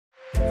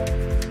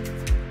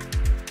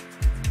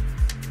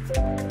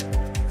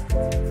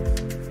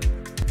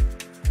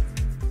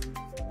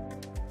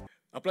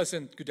A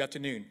pleasant good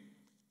afternoon.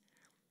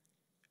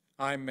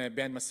 I'm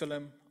Ben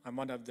Masalam. I'm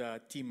one of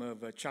the team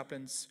of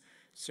chaplains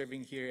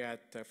serving here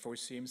at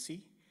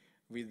 4CMC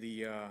with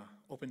the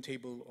open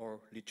table or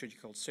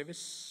liturgical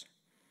service.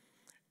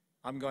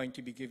 I'm going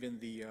to be giving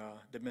the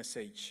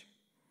message.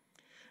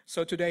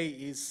 So today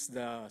is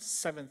the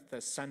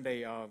 7th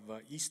Sunday of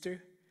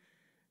Easter,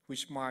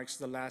 which marks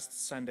the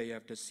last Sunday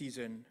of the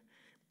season,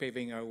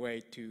 paving our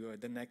way to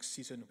the next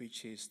season,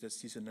 which is the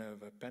season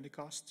of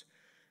Pentecost.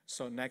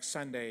 So next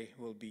Sunday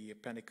will be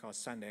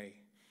Pentecost Sunday.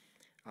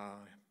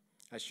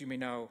 As you may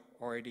know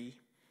already,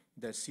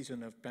 the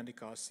season of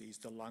Pentecost is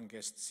the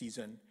longest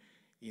season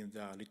in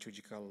the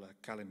liturgical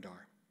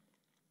calendar.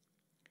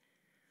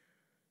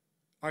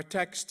 Our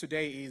text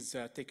today is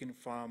taken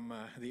from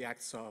the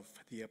Acts of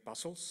the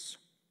Apostles,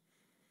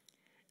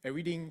 a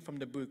reading from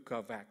the book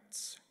of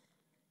Acts.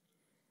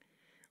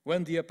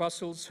 When the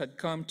apostles had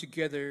come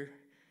together,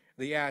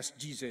 they asked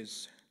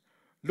Jesus,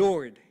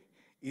 "Lord,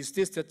 is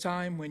this the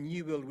time when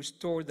you will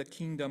restore the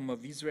kingdom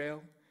of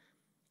Israel?"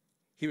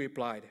 He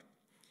replied,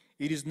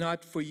 "It is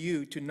not for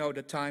you to know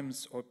the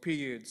times or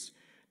periods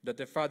that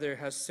the Father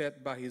has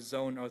set by his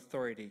own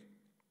authority.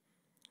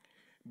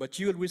 But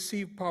you will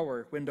receive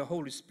power when the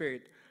Holy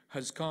Spirit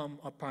has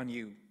come upon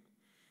you.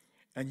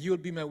 And you will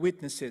be my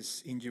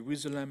witnesses in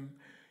Jerusalem,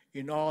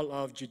 in all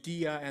of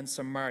Judea and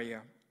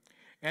Samaria,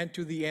 and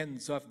to the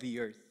ends of the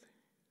earth."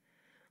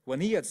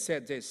 When he had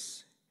said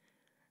this,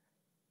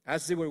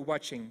 as they were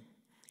watching,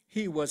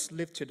 he was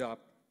lifted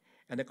up,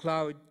 and a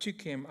cloud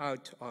took him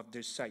out of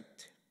their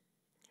sight.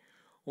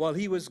 While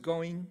he was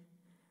going,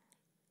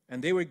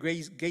 and they were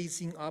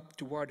gazing up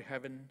toward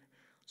heaven,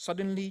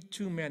 suddenly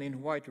 2 men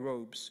in white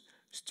robes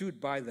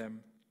stood by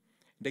them.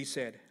 They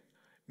said,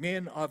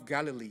 "Men of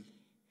Galilee,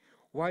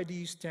 why do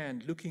you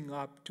stand looking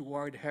up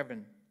toward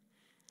heaven?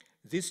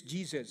 This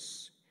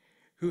Jesus,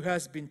 who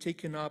has been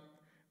taken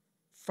up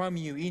from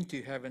you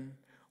into heaven,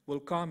 will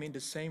come in the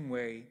same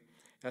way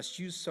as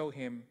you saw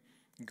him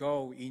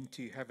go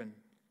into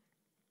heaven."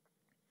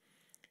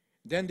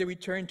 Then they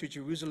returned to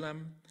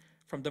Jerusalem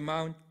from the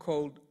mount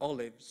called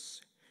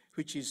Olives,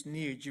 which is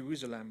near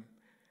Jerusalem,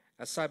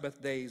 a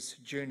Sabbath day's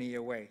journey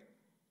away.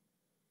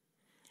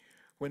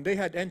 When they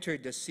had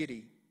entered the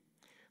city,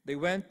 they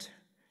went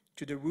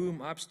to the room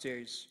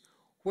upstairs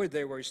where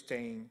they were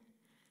staying.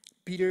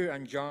 Peter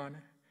and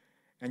John,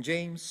 and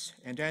James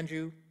and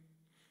Andrew,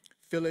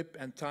 Philip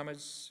and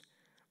Thomas,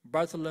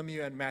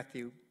 Bartholomew and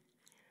Matthew,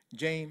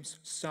 James,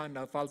 son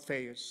of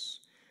Alphaeus,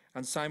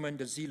 and Simon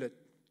the Zealot,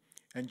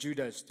 and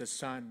Judas, the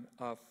son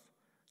of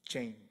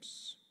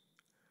James.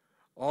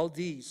 All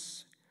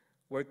these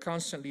were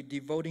constantly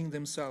devoting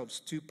themselves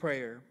to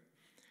prayer,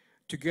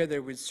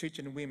 together with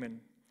certain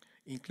women,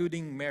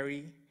 including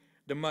Mary,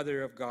 the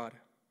mother of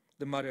God,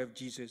 the mother of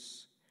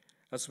Jesus,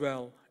 as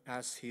well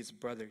as his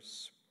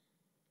brothers.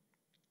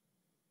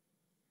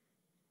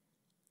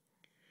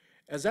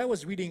 As I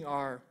was reading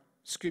our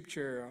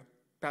scripture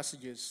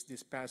passages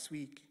this past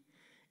week,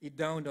 it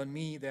dawned on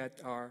me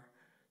that our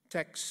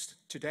texts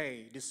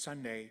today, this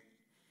Sunday,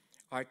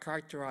 are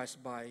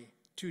characterized by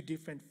two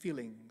different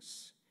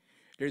feelings.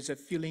 There's a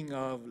feeling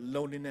of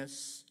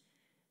loneliness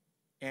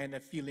and a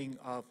feeling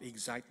of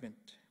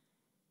excitement.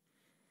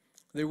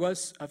 There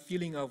was a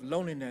feeling of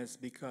loneliness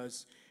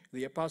because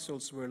the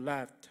apostles were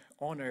left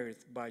on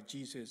earth by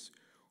Jesus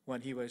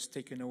when he was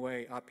taken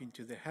away up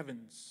into the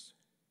heavens.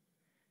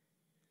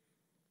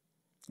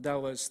 That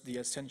was the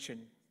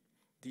ascension,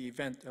 the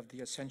event of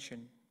the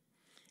ascension.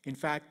 In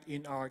fact,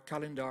 in our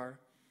calendar,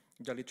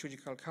 the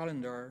liturgical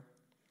calendar,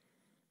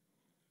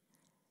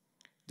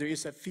 there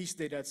is a feast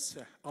day that's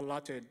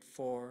allotted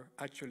for,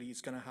 actually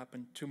it's going to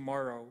happen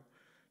tomorrow.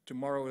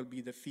 Tomorrow will be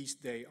the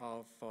feast day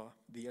of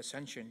the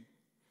Ascension.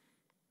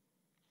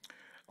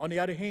 On the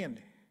other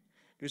hand,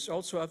 there's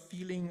also a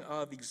feeling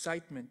of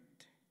excitement,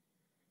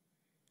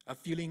 a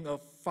feeling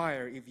of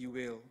fire, if you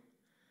will.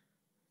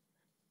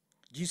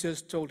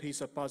 Jesus told his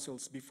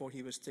apostles before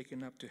he was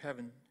taken up to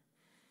heaven,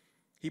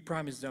 he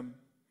promised them,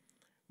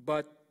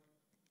 "But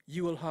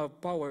you will have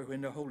power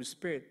when the Holy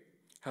Spirit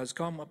has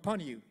come upon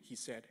you," he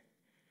said.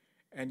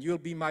 "And you'll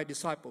be my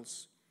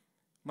disciples,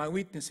 my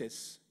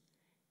witnesses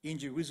in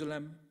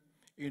Jerusalem,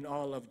 in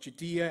all of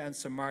Judea and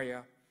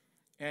Samaria,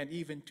 and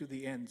even to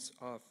the ends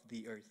of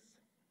the earth."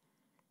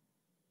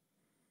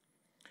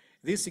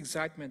 This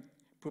excitement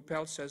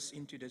propels us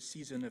into the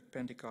season of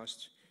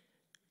Pentecost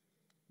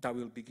that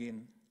will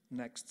begin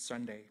next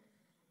Sunday.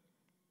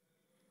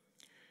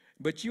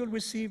 "But you'll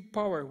receive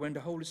power when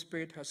the Holy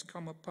Spirit has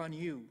come upon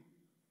you,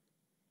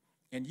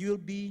 and you'll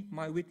be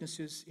my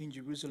witnesses in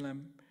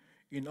Jerusalem,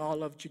 in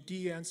all of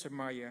Judea and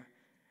Samaria,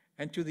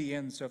 and to the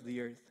ends of the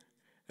earth."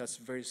 That's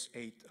verse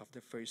 8 of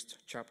the first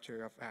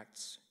chapter of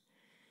Acts.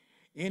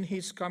 In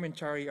his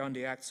commentary on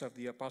the Acts of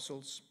the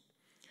Apostles,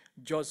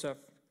 Joseph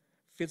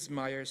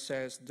Fitzmyer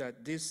says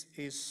that this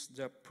is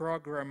the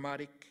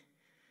programmatic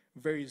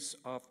verse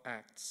of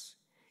Acts.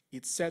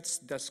 It sets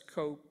the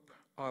scope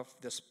of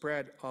the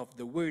spread of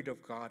the Word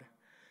of God,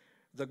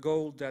 the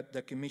goal that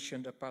the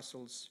commissioned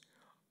apostles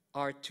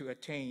are to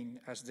attain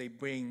as they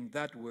bring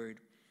that word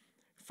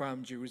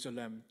from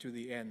Jerusalem to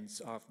the ends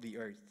of the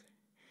earth.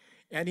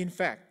 And in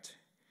fact,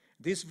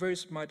 this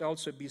verse might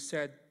also be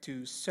said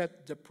to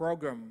set the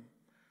program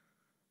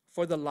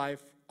for the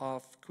life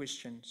of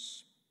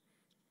Christians,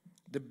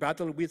 the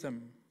battle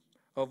rhythm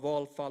of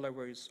all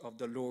followers of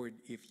the Lord,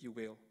 if you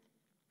will.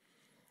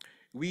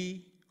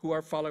 We who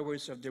are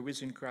followers of the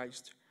risen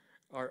Christ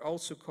are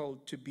also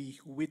called to be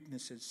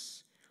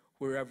witnesses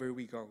wherever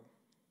we go.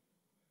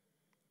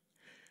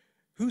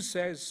 Who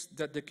says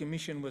that the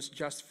commission was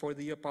just for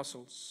the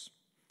apostles?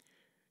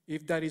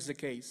 If that is the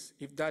case,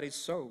 if that is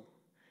so,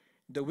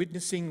 the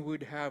witnessing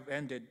would have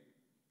ended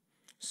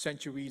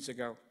centuries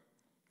ago.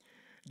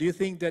 Do you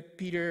think that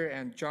Peter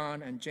and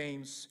John and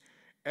James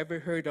ever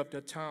heard of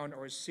the town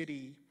or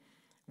city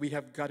we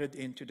have gathered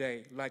in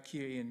today, like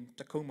here in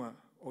Tacoma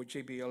or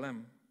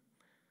JBLM?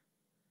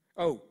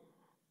 Oh,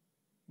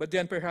 but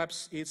then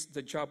perhaps it's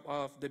the job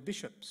of the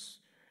bishops,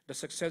 the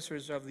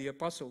successors of the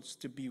apostles,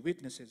 to be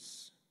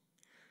witnesses.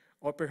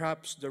 Or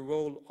perhaps the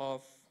role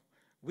of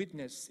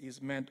witness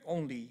is meant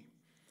only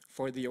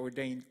for the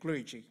ordained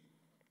clergy.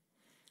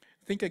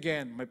 Think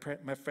again,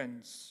 my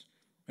friends,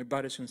 my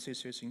brothers and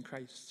sisters in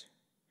Christ.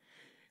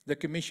 The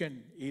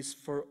commission is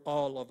for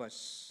all of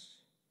us.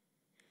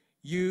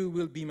 You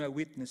will be my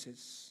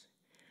witnesses.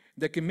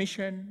 The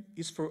commission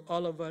is for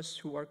all of us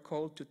who are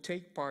called to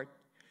take part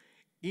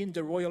in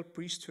the royal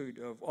priesthood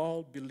of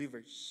all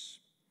believers.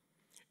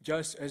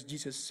 Just as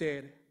Jesus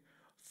said,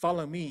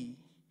 "Follow me,"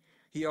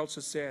 he also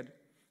said,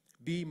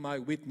 "Be my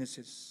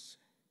witnesses."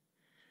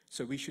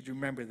 So we should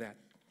remember that.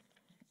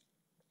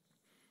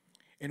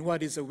 And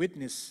what is a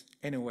witness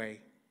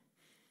anyway?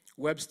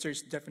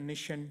 Webster's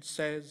definition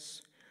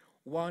says,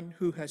 one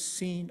who has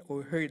seen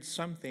or heard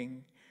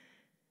something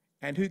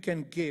and who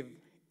can give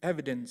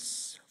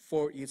evidence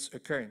for its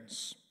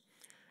occurrence.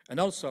 And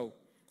also,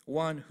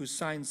 one who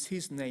signs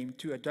his name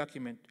to a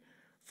document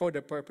for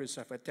the purpose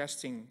of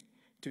attesting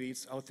to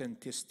its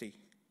authenticity.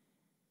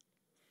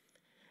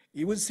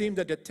 It would seem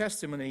that the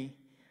testimony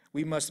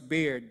we must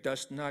bear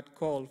does not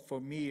call for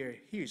mere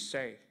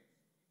hearsay.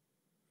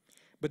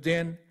 But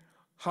then,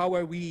 how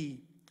are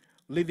we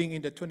living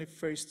in the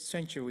 21st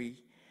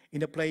century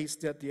in a place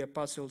that the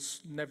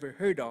apostles never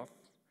heard of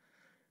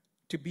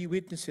to be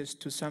witnesses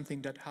to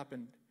something that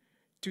happened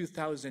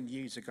 2,000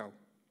 years ago?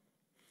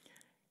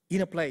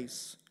 In a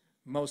place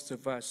most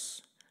of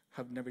us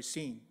have never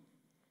seen.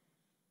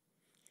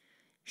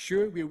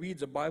 Sure, we read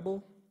the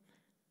Bible,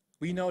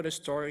 we know the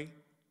story,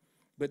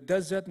 but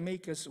does that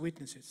make us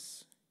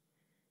witnesses?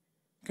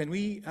 Can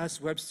we,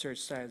 as Webster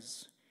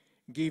says,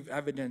 give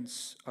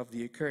evidence of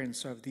the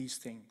occurrence of these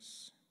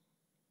things?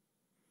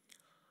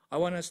 I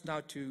want us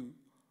now to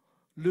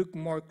look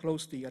more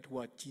closely at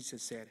what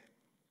Jesus said.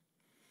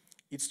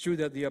 It's true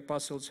that the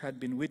apostles had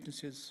been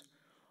witnesses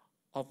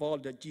of all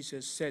that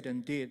Jesus said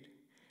and did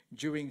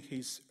during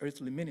his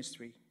earthly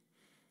ministry.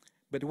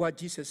 But what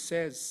Jesus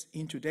says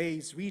in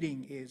today's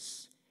reading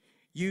is,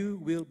 "You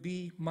will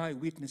be my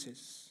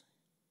witnesses."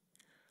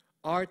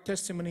 Our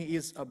testimony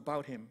is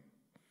about him,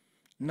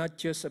 not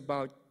just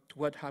about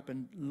what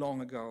happened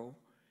long ago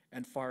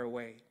and far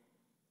away.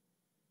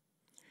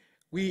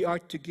 We are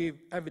to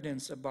give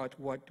evidence about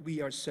what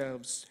we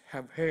ourselves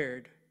have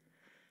heard,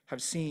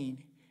 have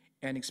seen,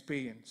 and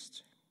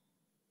experienced.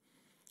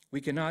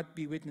 We cannot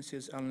be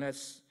witnesses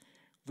unless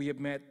we have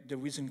met the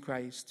risen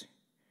Christ,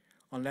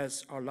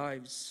 unless our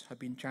lives have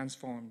been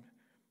transformed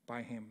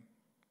by him.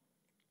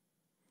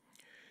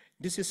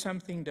 This is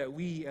something that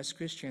we as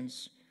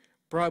Christians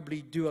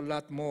probably do a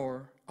lot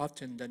more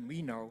often than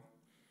we know.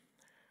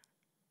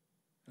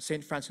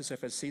 St. Francis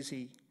of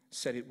Assisi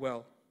said it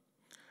well.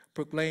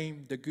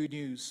 Proclaim the good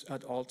news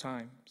at all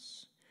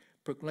times.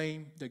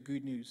 Proclaim the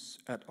good news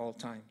at all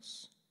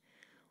times.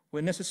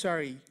 When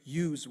necessary,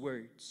 use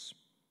words.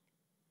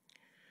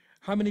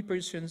 How many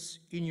persons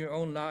in your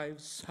own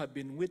lives have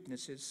been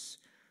witnesses,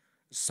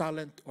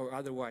 silent or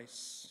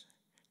otherwise,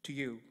 to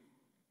you?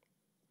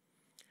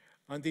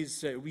 On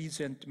this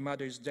recent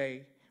Mother's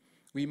Day,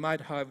 we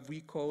might have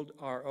recalled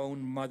our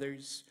own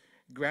mothers,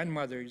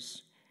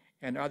 grandmothers,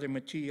 and other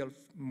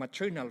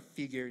maternal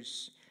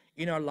figures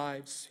in our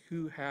lives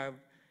who have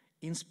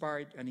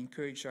inspired and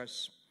encouraged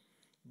us,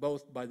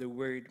 both by the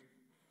word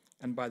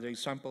and by their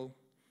example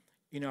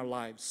in our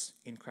lives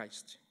in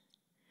Christ.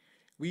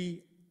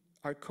 We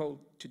are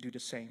called to do the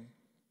same.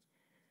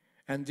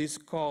 And this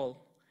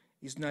call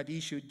is not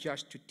issued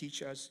just to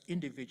teach us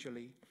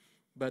individually,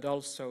 but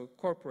also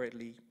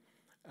corporately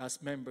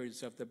as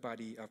members of the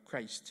body of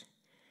Christ,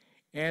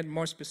 and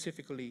more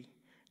specifically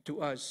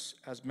to us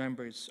as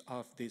members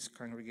of this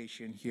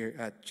congregation here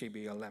at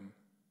JBLM.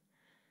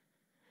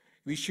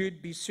 We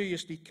should be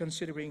seriously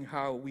considering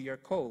how we are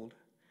called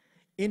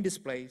in this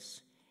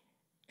place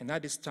and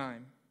at this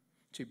time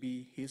to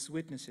be his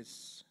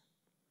witnesses.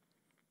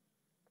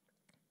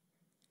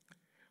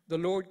 The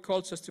Lord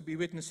calls us to be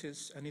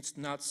witnesses, and it's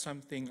not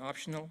something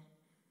optional.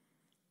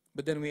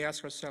 But then we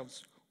ask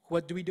ourselves,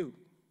 what do we do?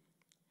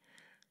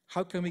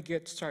 How can we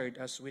get started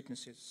as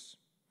witnesses?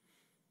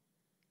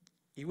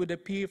 It would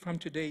appear from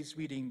today's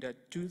reading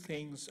that two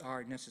things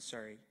are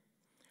necessary.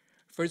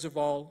 First of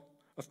all,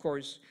 of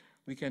course,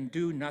 we can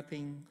do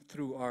nothing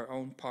through our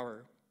own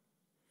power.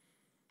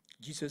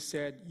 Jesus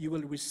said, "You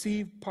will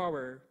receive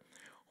power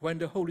when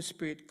the Holy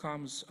Spirit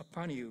comes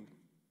upon you."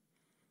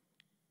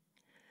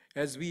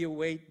 As we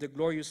await the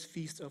glorious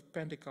feast of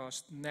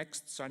Pentecost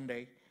next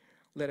Sunday,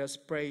 let us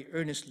pray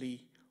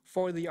earnestly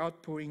for the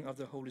outpouring of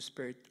the Holy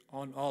Spirit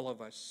on all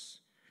of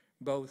us,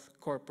 both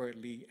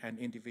corporately and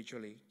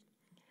individually.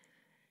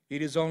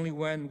 It is only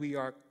when we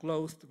are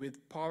clothed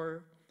with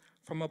power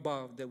from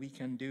above that we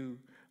can do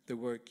the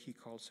work He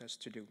calls us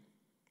to do.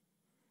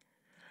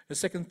 The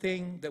second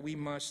thing that we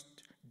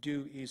must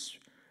do is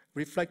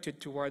reflected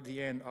toward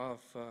the end of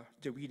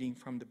the reading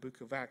from the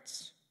book of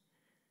Acts.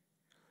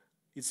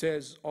 It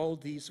says, all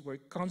these were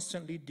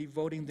constantly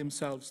devoting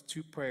themselves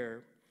to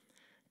prayer,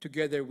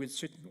 together with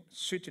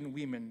certain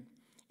women,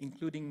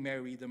 including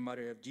Mary, the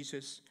mother of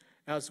Jesus,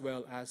 as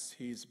well as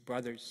his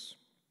brothers.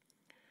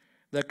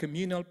 The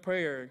communal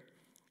prayer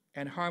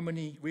and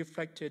harmony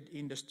reflected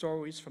in the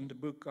stories from the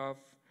book of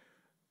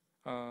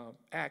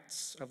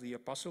Acts of the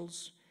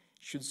Apostles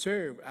should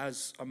serve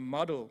as a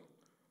model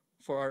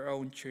for our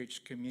own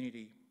church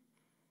community.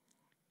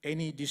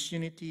 Any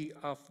disunity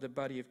of the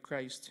body of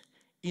Christ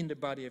in the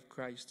body of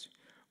Christ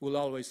will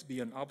always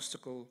be an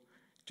obstacle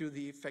to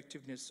the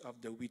effectiveness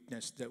of the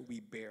witness that we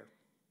bear.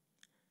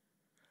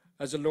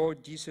 As the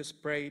Lord Jesus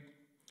prayed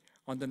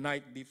on the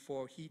night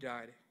before he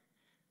died,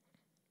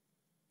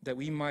 that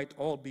we might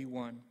all be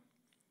one,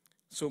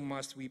 so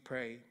must we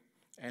pray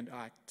and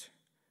act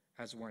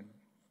as one.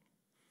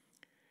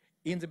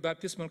 In the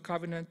baptismal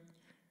covenant,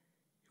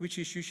 which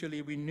is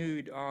usually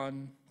renewed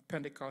on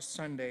Pentecost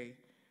Sunday,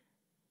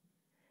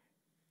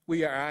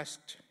 we are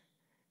asked,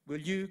 will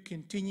you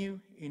continue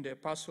in the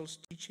apostles'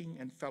 teaching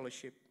and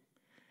fellowship,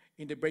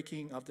 in the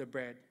breaking of the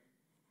bread,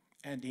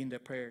 and in the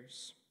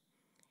prayers?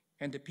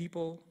 And the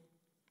people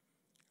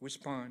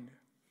respond,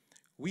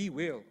 we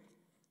will.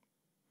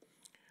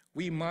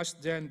 We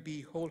must then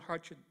be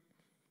wholehearted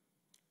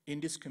in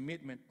this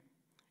commitment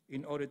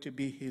in order to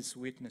be his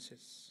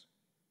witnesses.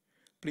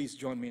 Please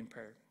join me in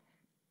prayer.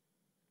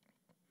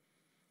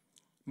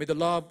 May the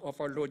love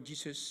of our Lord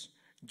Jesus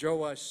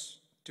draw us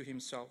to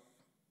himself.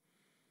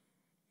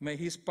 May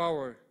his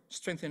power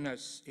strengthen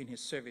us in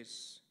his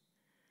service.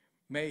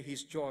 May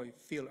his joy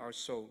fill our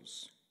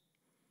souls.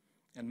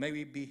 And may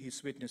we be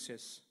his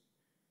witnesses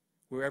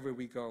wherever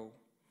we go,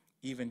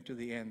 even to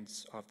the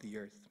ends of the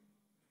earth.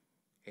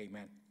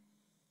 Amen.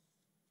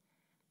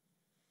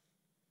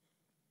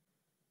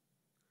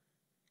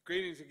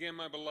 Greetings again,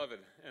 my beloved,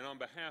 and on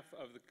behalf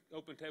of the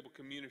Open Table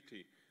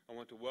community, I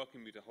want to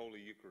welcome you to Holy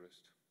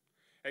Eucharist.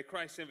 At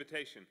Christ's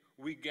invitation,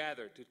 we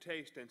gather to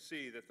taste and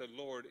see that the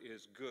Lord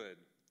is good.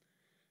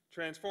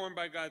 Transformed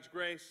by God's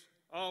grace,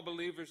 all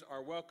believers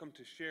are welcome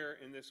to share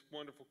in this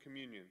wonderful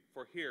communion,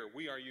 for here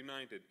we are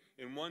united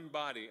in one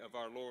body of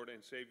our Lord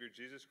and Savior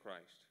Jesus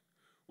Christ.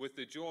 With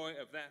the joy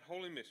of that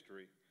holy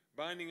mystery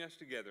binding us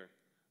together,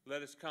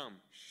 let us come,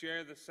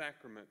 share the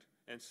sacrament,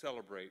 and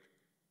celebrate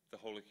the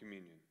Holy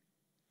Communion.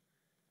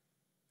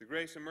 The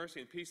grace and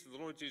mercy and peace of the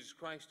Lord Jesus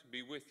Christ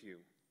be with you,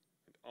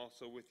 and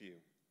also with you.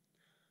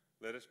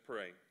 Let us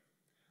pray.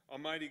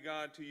 Almighty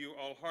God, to you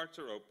all hearts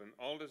are open,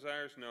 all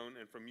desires known,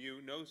 and from you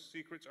no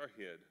secrets are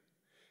hid.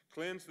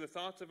 Cleanse the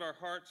thoughts of our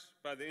hearts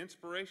by the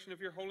inspiration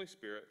of your Holy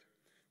Spirit,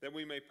 that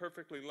we may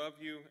perfectly love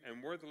you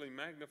and worthily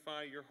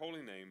magnify your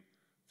holy name,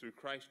 through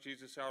Christ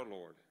Jesus our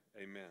Lord.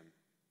 Amen.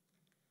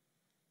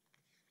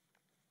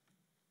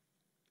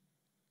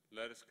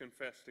 Let us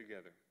confess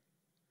together.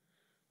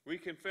 We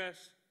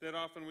confess that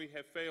often we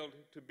have failed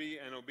to be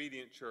an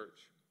obedient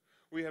church.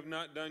 We have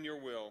not done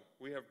your will.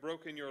 We have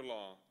broken your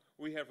law.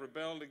 We have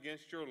rebelled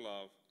against your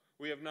love.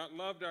 We have not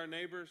loved our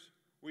neighbors.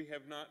 We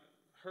have not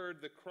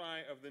heard the cry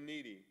of the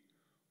needy.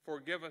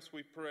 Forgive us,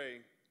 we pray.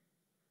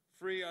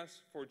 Free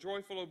us for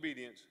joyful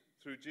obedience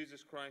through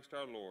Jesus Christ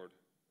our Lord.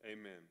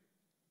 Amen.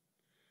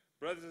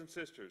 Brothers and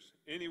sisters,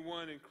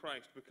 anyone in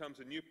Christ becomes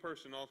a new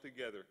person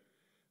altogether.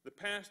 The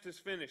past is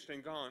finished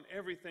and gone.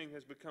 Everything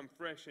has become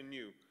fresh and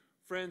new.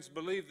 Friends,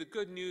 believe the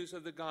good news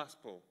of the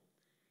gospel.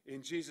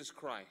 In Jesus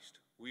Christ,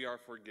 we are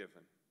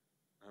forgiven.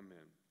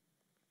 Amen.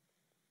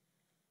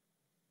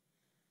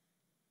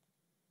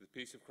 The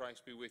peace of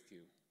Christ be with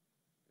you,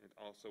 and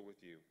also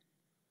with you.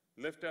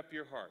 Lift up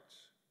your hearts.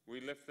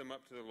 We lift them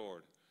up to the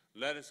Lord.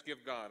 Let us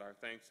give God our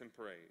thanks and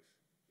praise.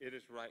 It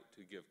is right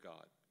to give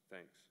God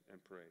thanks and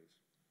praise.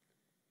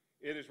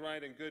 It is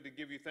right and good to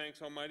give you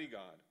thanks, Almighty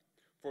God,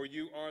 for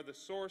you are the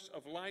source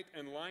of light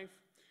and life.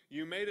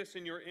 You made us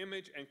in your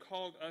image and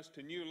called us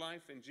to new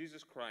life in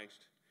Jesus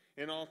Christ.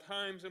 In all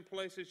times and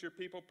places your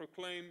people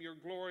proclaim your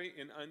glory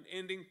in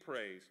unending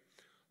praise.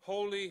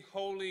 Holy,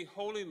 holy,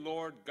 holy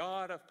Lord,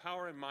 God of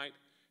power and might,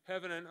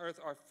 heaven and earth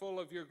are full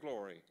of your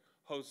glory.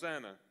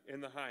 Hosanna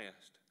in the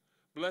highest.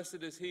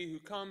 Blessed is he who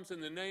comes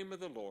in the name of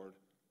the Lord.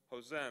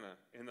 Hosanna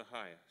in the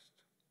highest.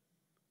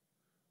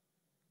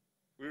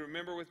 We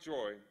remember with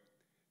joy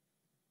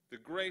the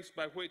grace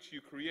by which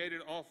you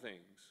created all things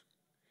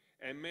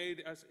and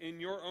made us in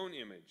your own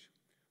image.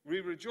 We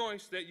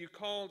rejoice that you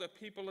called a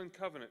people in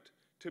covenant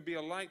to be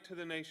a light to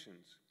the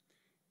nations.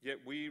 Yet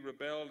we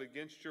rebelled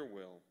against your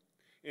will.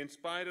 In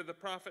spite of the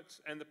prophets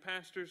and the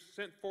pastors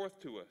sent forth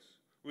to us,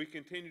 we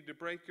continued to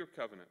break your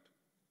covenant.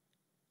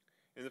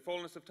 In the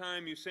fullness of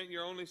time, you sent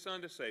your only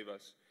Son to save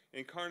us.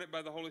 Incarnate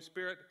by the Holy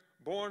Spirit,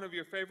 born of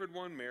your favored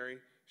one, Mary,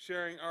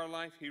 sharing our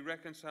life, he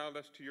reconciled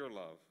us to your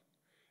love.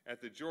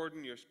 At the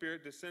Jordan, your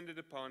Spirit descended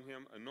upon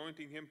him,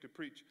 anointing him to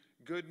preach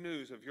good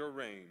news of your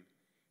reign.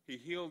 He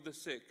healed the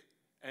sick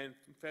and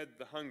fed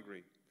the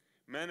hungry.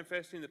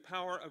 Manifesting the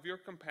power of your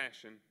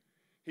compassion,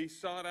 he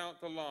sought out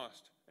the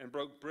lost and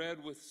broke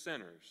bread with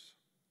sinners.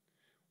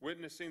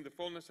 Witnessing the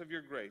fullness of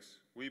your grace,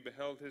 we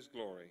beheld his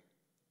glory.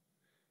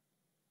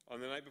 On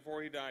the night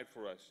before he died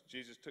for us,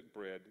 Jesus took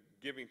bread.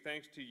 Giving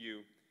thanks to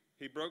you,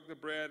 he broke the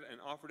bread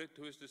and offered it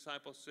to his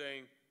disciples,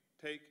 saying,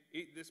 "Take,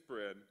 eat this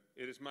bread.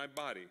 It is my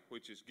body,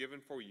 which is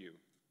given for you.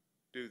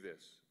 Do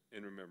this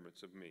in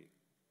remembrance of me."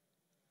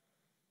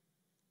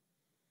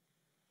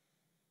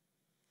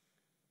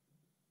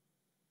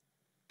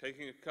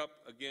 Taking a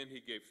cup again, he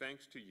gave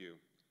thanks to you,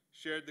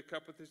 shared the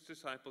cup with his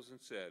disciples,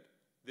 and said,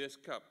 "This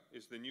cup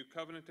is the new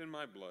covenant in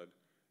my blood.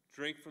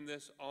 Drink from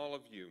this, all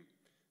of you.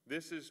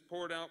 This is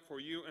poured out for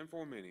you and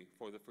for many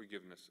for the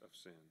forgiveness of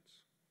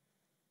sins."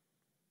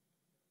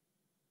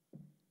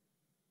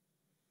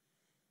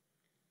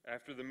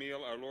 After the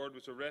meal, our Lord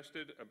was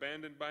arrested,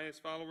 abandoned by his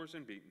followers,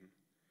 and beaten.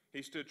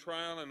 He stood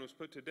trial and was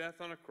put to death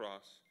on a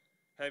cross.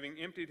 Having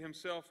emptied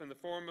himself in the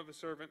form of a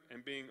servant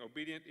and being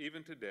obedient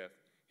even to death,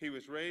 he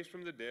was raised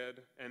from the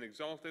dead and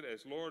exalted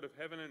as Lord of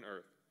heaven and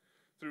earth.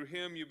 Through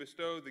him you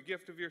bestow the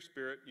gift of your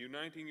Spirit,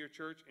 uniting your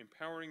church,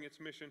 empowering its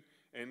mission,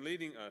 and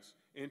leading us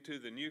into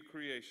the new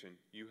creation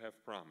you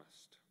have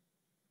promised.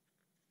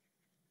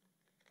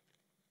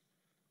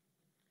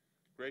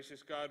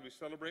 Gracious God, we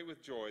celebrate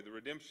with joy the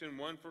redemption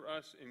won for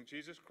us in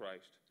Jesus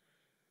Christ.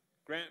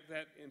 Grant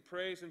that in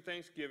praise and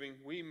thanksgiving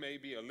we may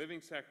be a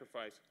living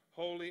sacrifice,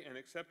 holy and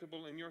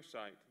acceptable in your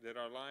sight, that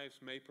our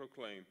lives may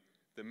proclaim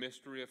the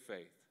mystery of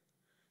faith.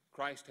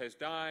 Christ has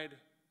died,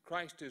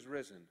 Christ is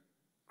risen,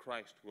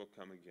 Christ will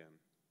come again.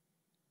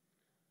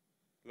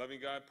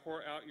 Loving God,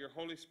 pour out your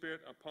Holy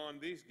Spirit upon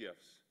these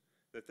gifts,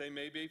 that they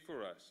may be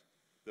for us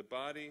the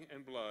body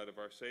and blood of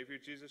our Savior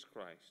Jesus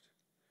Christ.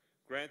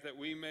 Grant that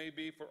we may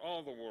be for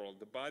all the world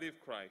the body of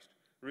Christ,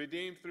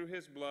 redeemed through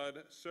his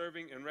blood,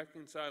 serving and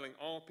reconciling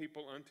all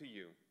people unto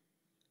you.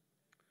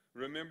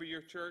 Remember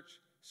your church,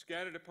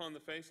 scattered upon the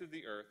face of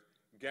the earth,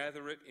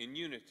 gather it in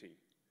unity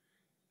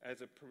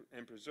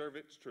and preserve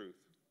its truth.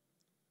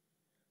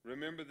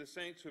 Remember the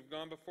saints who have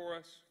gone before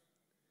us.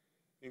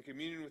 In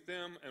communion with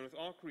them and with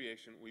all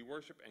creation, we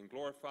worship and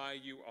glorify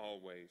you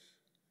always.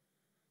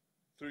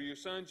 Through your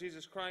Son,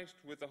 Jesus Christ,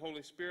 with the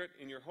Holy Spirit,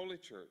 in your holy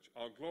church,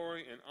 all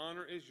glory and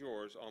honor is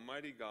yours,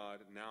 Almighty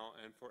God, now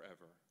and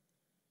forever.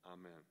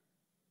 Amen.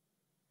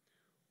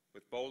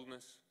 With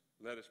boldness,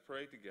 let us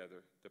pray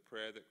together the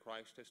prayer that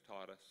Christ has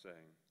taught us,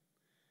 saying,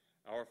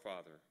 Our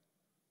Father,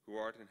 who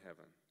art in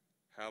heaven,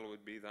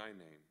 hallowed be thy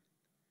name.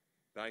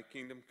 Thy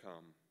kingdom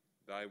come,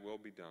 thy will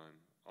be done,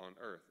 on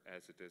earth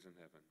as it is in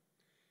heaven.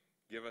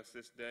 Give us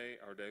this day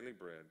our daily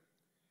bread,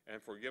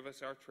 and forgive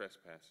us our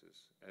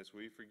trespasses, as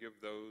we forgive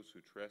those who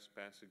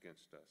trespass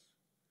against us.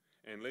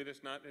 And lead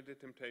us not into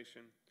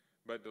temptation,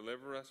 but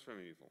deliver us from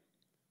evil.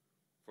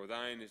 For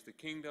thine is the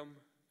kingdom,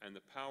 and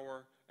the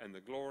power, and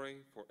the glory,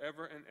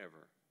 forever and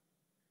ever.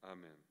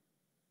 Amen.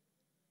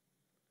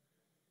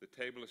 The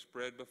table is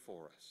spread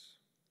before us.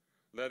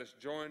 Let us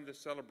join the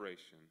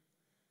celebration,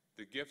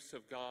 the gifts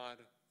of God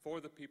for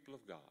the people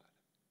of God.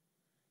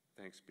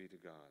 Thanks be to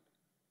God.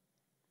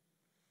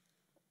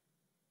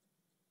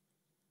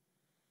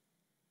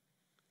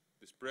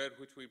 This bread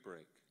which we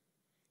break,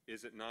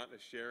 is it not a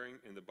sharing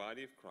in the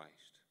body of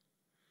Christ?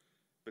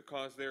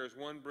 Because there is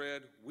one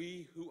bread,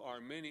 we who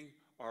are many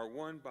are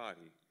one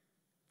body,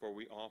 for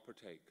we all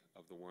partake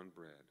of the one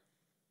bread.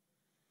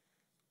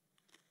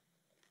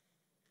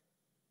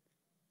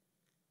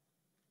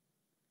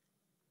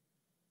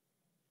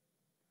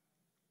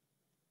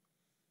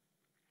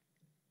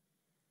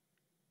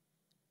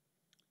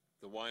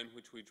 The wine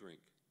which we drink,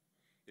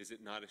 is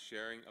it not a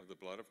sharing of the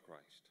blood of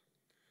Christ?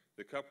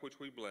 The cup which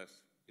we bless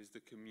is the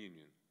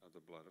communion of the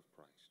blood of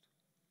Christ.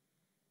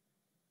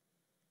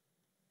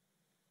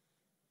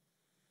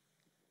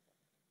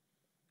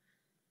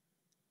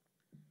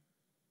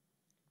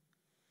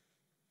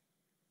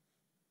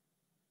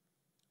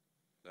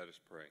 Let us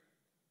pray.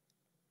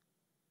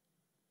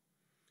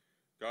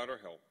 God, our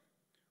help,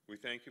 we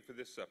thank you for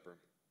this supper,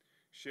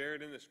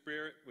 shared in the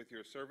Spirit with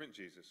your servant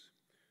Jesus,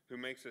 who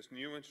makes us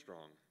new and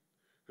strong,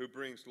 who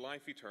brings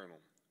life eternal.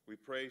 We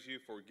praise you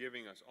for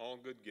giving us all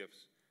good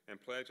gifts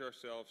and pledge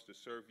ourselves to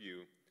serve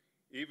you,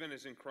 even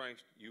as in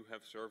Christ you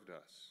have served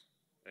us.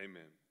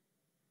 Amen.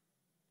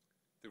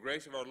 The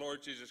grace of our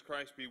Lord Jesus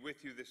Christ be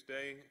with you this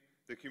day.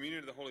 The communion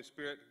of the Holy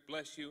Spirit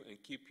bless you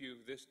and keep you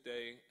this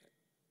day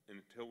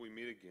and until we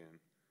meet again.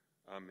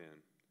 Amen.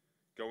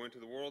 Go into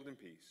the world in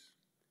peace.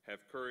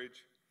 Have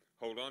courage.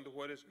 Hold on to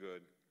what is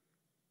good.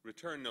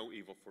 Return no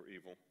evil for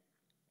evil.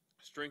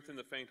 Strengthen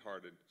the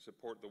faint-hearted.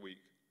 Support the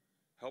weak.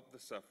 help the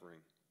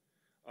suffering,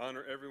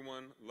 honor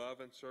everyone, love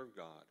and serve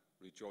God,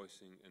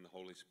 rejoicing in the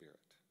Holy Spirit.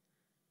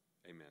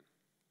 Amen.